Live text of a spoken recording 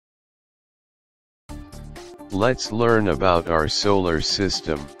Let's learn about our solar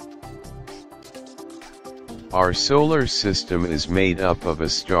system. Our solar system is made up of a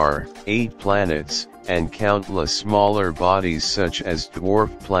star, 8 planets, and countless smaller bodies such as dwarf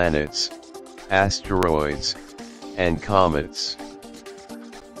planets, asteroids, and comets.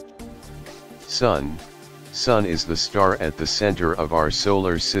 Sun is the star at the center of our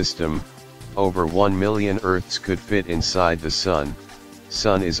solar system. Over 1 million Earths could fit inside the Sun.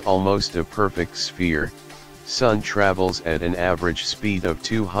 Sun is almost a perfect sphere. Sun travels at an average speed of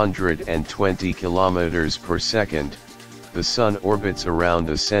 220 kilometers per second. The Sun orbits around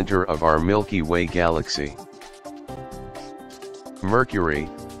the center of our Milky Way galaxy. Mercury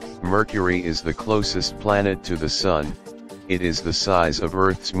is the closest planet to the Sun. It is the size of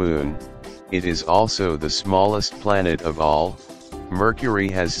Earth's moon. It is also the smallest planet of all. Mercury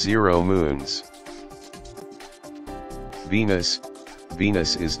has 0 moons. Venus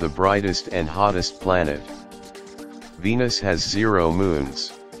is the brightest and hottest planet. Venus has 0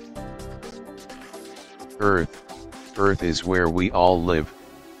 moons. Earth is where we all live.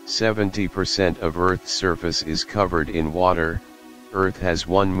 70% of Earth's surface is covered in water. Earth has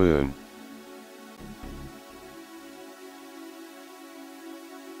 1 moon.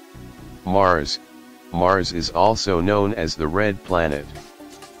 Mars is also known as the red planet.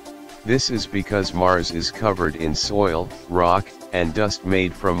 This is because Mars is covered in soil, rock, and dust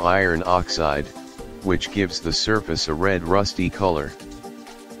made from iron oxide, which gives the surface a red rusty color.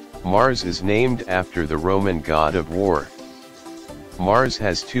 Mars is named after the Roman god of war. Mars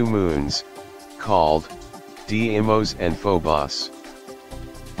has 2 moons, called Deimos and Phobos.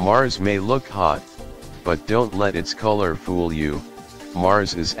 Mars may look hot, but don't let its color fool you.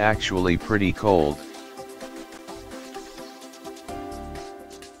 Mars is actually pretty cold.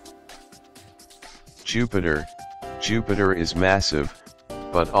 Jupiter is massive,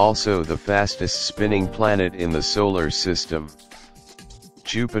 but also the fastest spinning planet in the solar system.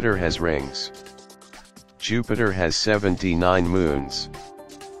 Jupiter has rings. Jupiter has 79 moons.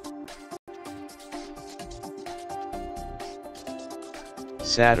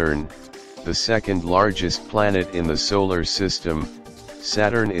 Saturn, the second largest planet in the solar system.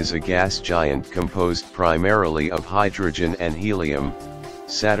 Saturn is a gas giant composed primarily of hydrogen and helium.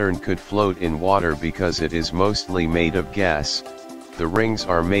 Saturn could float in water because it is mostly made of gas. The rings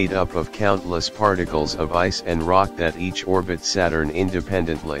are made up of countless particles of ice and rock that each orbit Saturn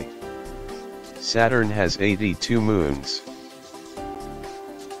independently. Saturn has 82 moons.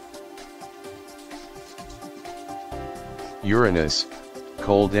 Uranus,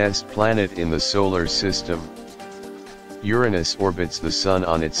 coldest planet in the solar system. Uranus orbits the Sun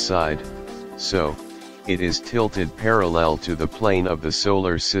on its side, so it is tilted parallel to the plane of the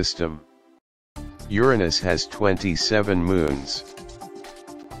solar system. Uranus has 27 moons.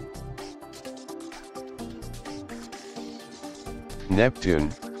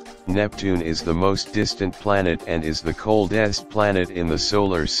 Neptune is the most distant planet and is the coldest planet in the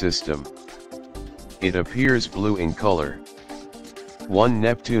solar system. It appears blue in color. 1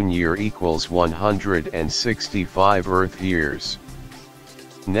 Neptune year equals 165 Earth years.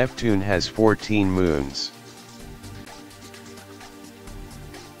 Neptune has 14 moons.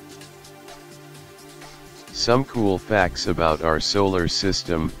 Some cool facts about our solar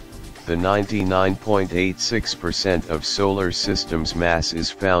system. The 99.86% of solar system's mass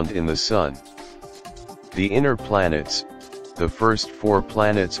is found in the Sun. The inner planets, the first 4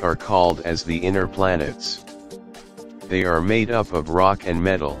 planets are called as the inner planets. They are made up of rock and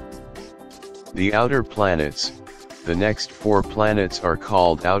metal. The outer planets, the next 4 planets are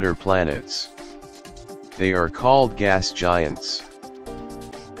called outer planets. They are called gas giants.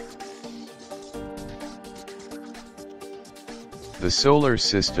 The solar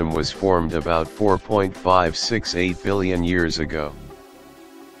system was formed about 4.568 billion years ago.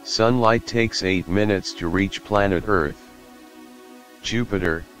 Sunlight takes 8 minutes to reach planet Earth.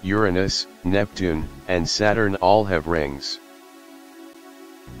 Jupiter, Uranus, Neptune, and Saturn all have rings.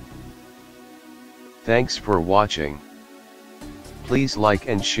 Thanks for watching. Please like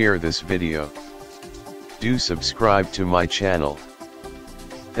and share this video. Do subscribe to my channel.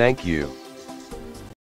 Thank you.